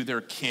to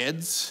their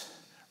kids,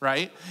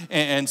 right?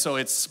 And so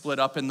it's split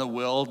up in the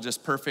will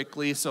just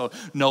perfectly, so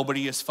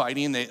nobody is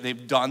fighting.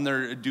 They've done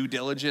their due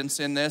diligence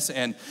in this,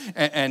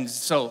 and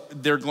so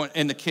they're going.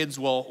 And the kids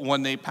will,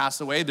 when they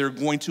pass away, they're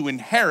going to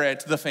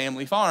inherit the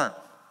family farm.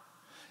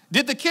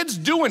 Did the kids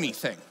do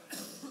anything?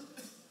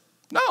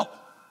 No,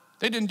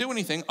 they didn't do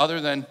anything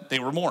other than they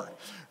were born,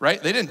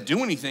 right? They didn't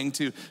do anything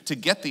to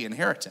get the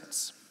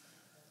inheritance.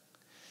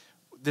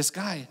 This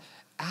guy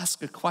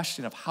asked a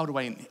question of how do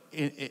I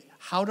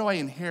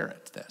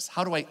inherit this?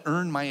 How do I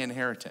earn my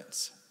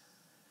inheritance?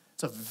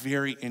 It's a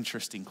very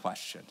interesting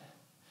question.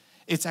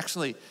 It's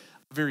actually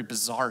a very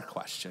bizarre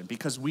question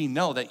because we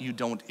know that you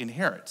don't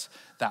inherit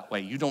that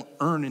way. You don't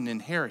earn an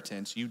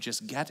inheritance, you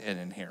just get an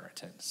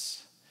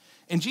inheritance.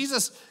 And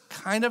Jesus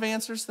kind of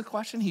answers the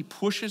question. He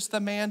pushes the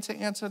man to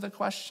answer the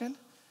question.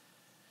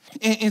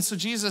 And so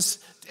Jesus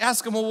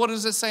asks him, well, what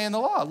does it say in the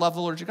law? Love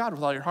the Lord your God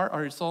with all your heart,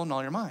 all your soul, and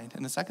all your mind.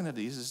 And the second of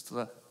these is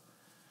to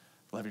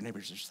love your neighbor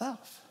as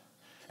yourself.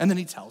 And then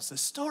he tells this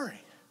story,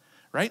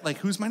 right? Like,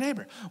 who's my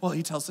neighbor? Well,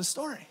 he tells this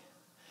story.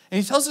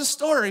 And he tells this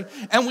story,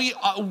 and we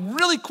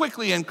really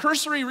quickly, in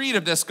cursory read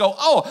of this, go,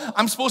 oh,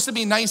 I'm supposed to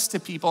be nice to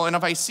people, and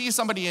if I see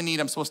somebody in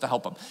need, I'm supposed to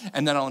help them,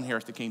 and then I'll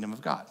inherit the kingdom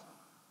of God.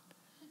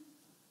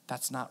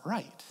 That's not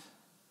right.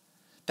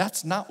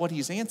 That's not what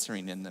he's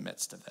answering in the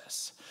midst of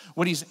this.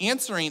 What he's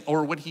answering,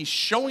 or what he's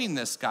showing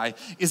this guy,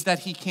 is that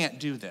he can't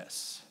do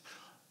this.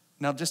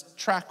 Now just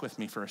track with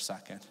me for a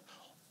second.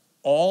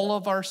 All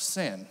of our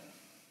sin,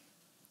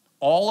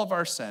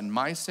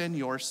 my sin,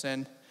 your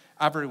sin,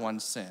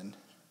 everyone's sin,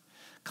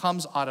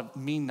 comes out of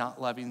me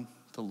not loving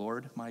the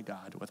Lord my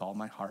God with all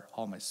my heart,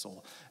 all my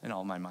soul, and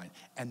all my mind.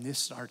 And this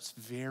starts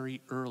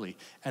very early,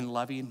 and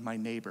loving my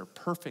neighbor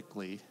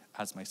perfectly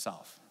as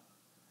myself.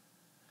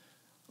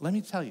 Let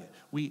me tell you,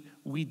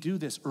 we do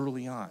this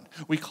early on.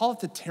 We call it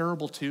the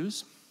terrible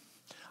twos.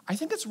 I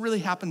think it really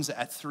happens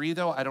at 3,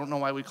 though. I don't know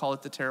why we call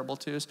it the terrible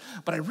twos,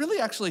 but I really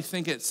actually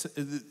think it's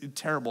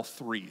terrible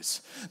 3s.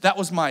 That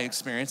was my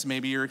experience.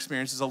 Maybe your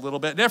experience is a little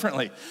bit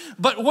differently.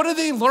 But what do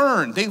they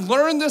learn? They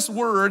learn this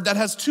word that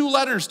has 2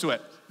 letters to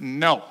it.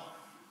 No.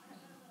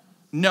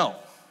 No.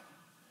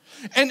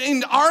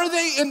 And are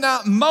they in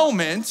that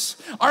moment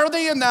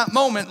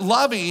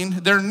loving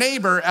their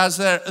neighbor as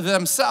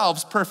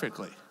themselves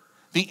perfectly?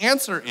 The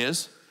answer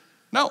is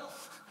no,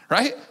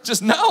 right?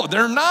 Just no,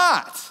 they're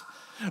not.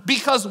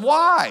 Because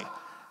why?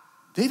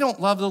 They don't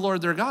love the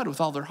Lord their God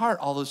with all their heart,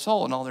 all their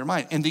soul, and all their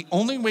mind. And the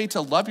only way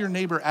to love your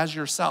neighbor as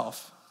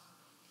yourself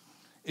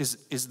is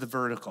the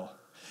vertical.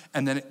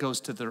 And then it goes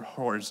to the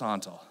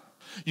horizontal.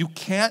 You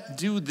can't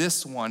do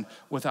this one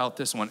without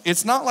this one.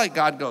 It's not like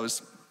God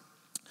goes,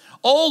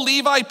 oh,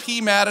 Levi P.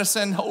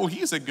 Madison, oh,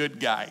 he's a good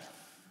guy.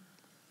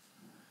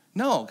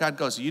 No, God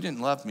goes, you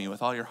didn't love me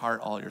with all your heart,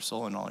 all your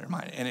soul, and all your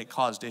mind. And it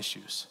caused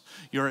issues.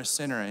 You're a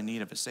sinner in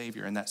need of a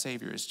Savior, and that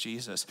Savior is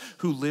Jesus,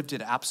 who lived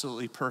it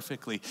absolutely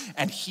perfectly.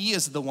 And he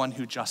is the one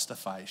who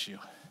justifies you.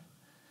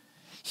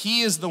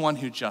 He is the one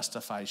who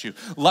justifies you.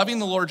 Loving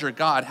the Lord your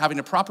God, having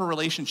a proper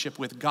relationship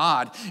with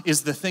God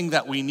is the thing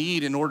that we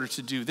need in order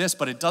to do this,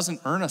 but it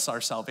doesn't earn us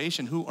our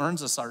salvation. Who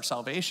earns us our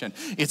salvation?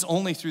 It's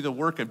only through the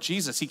work of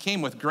Jesus. He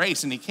came with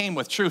grace and he came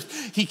with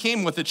truth. He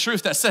came with the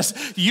truth that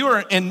says, you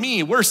are in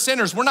me, we're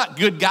sinners, we're not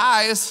good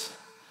guys.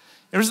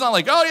 It's not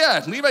like, oh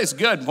yeah, Levi's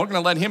good, we're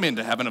gonna let him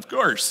into heaven, of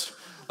course.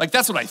 Like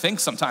that's what I think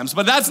sometimes,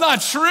 but that's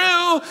not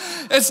true.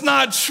 It's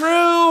not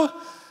true.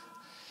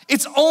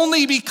 It's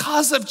only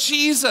because of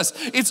Jesus.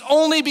 It's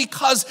only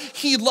because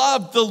he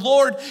loved the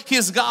Lord,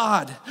 his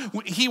God.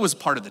 He was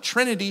part of the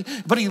Trinity,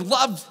 but he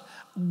loved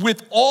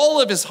with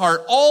all of his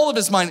heart, all of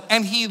his mind,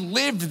 and he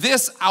lived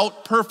this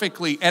out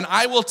perfectly. And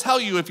I will tell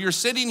you, if you're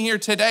sitting here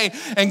today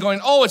and going,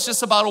 oh, it's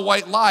just about a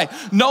white lie.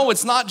 No,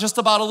 it's not just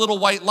about a little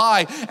white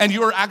lie, and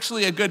you're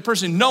actually a good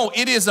person. No,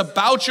 it is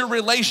about your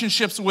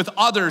relationships with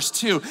others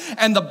too.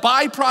 And the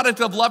byproduct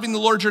of loving the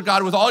Lord your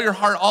God with all your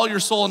heart, all your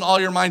soul, and all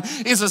your mind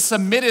is a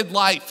submitted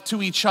life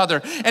to each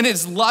other. And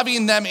it's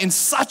loving them in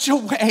such a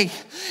way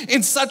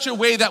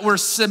that we're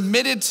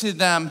submitted to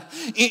them,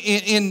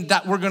 in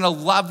that we're gonna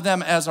love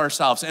them as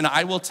ourselves. And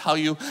I will tell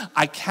you,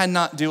 I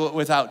cannot do it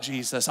without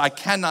Jesus. I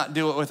cannot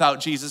do it without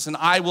Jesus. And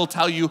I will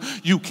tell you,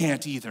 you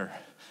can't either.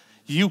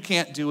 You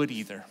can't do it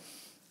either.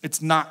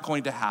 It's not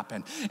going to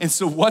happen. And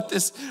so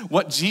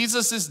what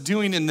Jesus is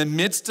doing in the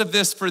midst of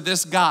this for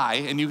this guy,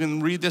 and you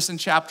can read this in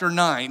chapter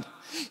 9,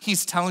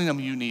 he's telling him,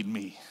 you need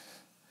me.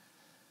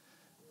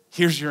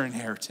 Here's your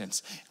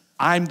inheritance.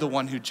 I'm the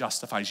one who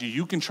justifies you.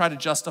 You can try to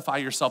justify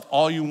yourself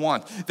all you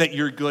want, that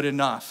you're good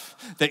enough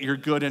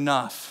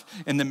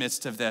in the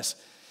midst of this.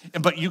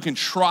 But you can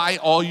try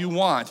all you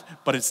want,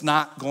 but it's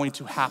not going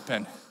to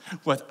happen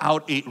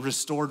without a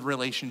restored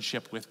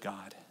relationship with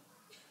God.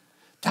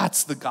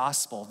 That's the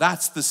gospel.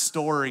 That's the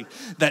story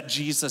that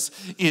Jesus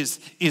is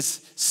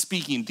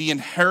speaking. The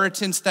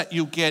inheritance that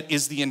you get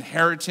is the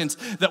inheritance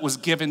that was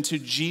given to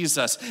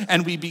Jesus.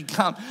 And we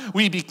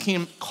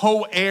became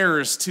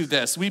co-heirs to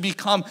this. We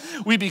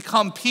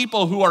become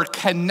people who are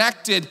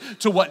connected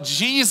to what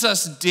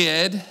Jesus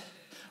did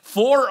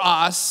for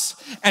us,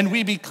 and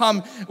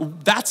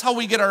that's how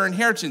we get our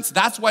inheritance.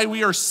 That's why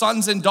we are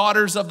sons and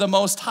daughters of the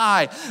Most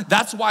High.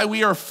 That's why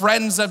we are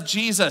friends of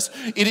Jesus.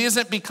 It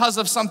isn't because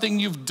of something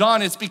you've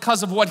done, it's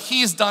because of what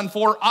he's done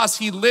for us.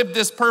 He lived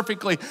this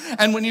perfectly.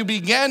 And when you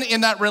begin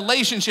in that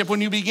relationship,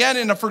 when you begin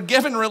in a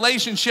forgiven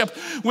relationship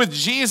with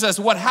Jesus,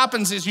 what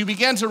happens is you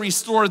begin to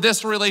restore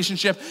this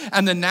relationship,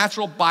 and the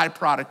natural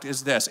byproduct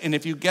is this. And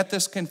if you get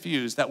this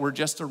confused, that we're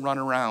just to run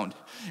around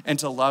and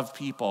to love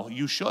people,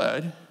 you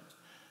should,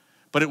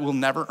 but it will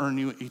never earn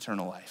you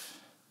eternal life.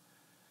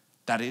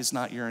 That is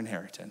not your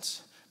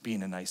inheritance,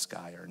 being a nice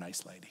guy or a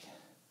nice lady.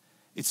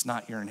 It's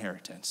not your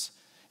inheritance.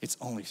 It's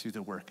only through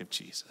the work of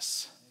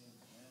Jesus.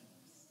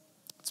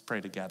 Let's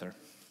pray together.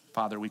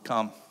 Father, we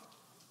come.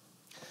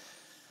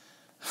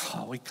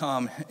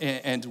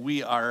 And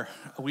we are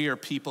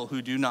people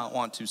who do not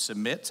want to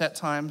submit at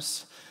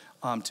times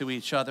to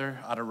each other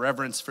out of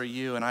reverence for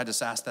you. And I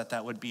just ask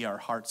that would be our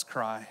heart's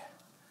cry.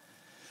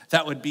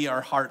 That would be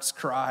our heart's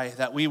cry,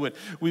 that we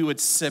would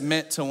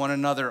submit to one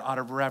another out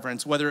of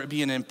reverence, whether it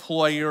be an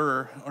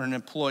employer or an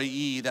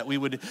employee, that we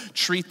would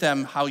treat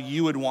them how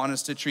you would want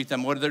us to treat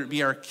them, whether it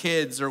be our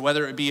kids or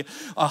whether it be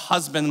a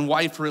husband and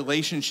wife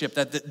relationship,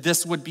 that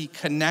this would be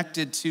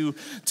connected to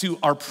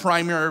our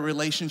primary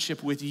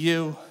relationship with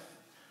you.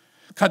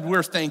 God,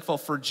 we're thankful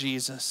for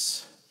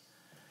Jesus,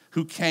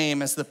 who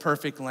came as the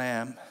perfect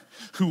lamb,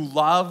 who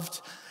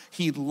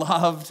He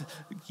loved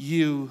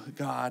you,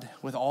 God,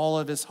 with all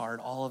of his heart,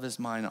 all of his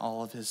mind,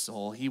 all of his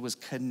soul. He was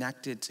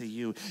connected to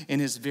you.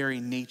 In his very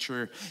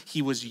nature,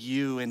 he was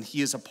you, and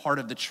he is a part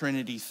of the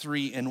Trinity,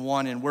 3 in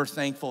 1. And we're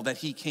thankful that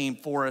he came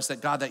for us,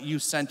 that God, that you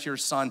sent your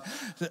son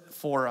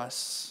for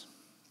us,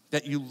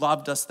 that you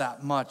loved us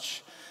that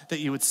much, that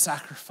you would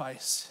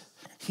sacrifice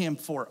him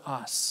for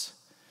us.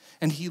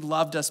 And he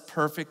loved us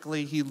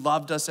perfectly. He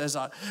loved us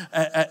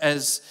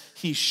as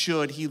he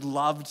should. He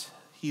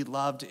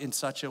loved in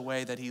such a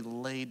way that he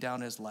laid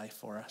down his life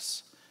for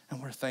us.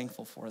 And we're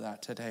thankful for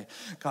that today.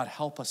 God,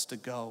 help us to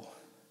go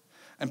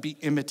and be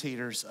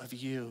imitators of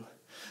you,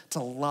 to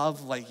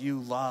love like you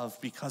love,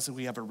 because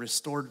we have a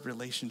restored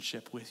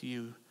relationship with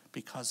you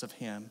because of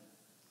him.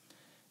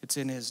 It's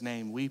in his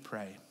name we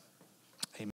pray.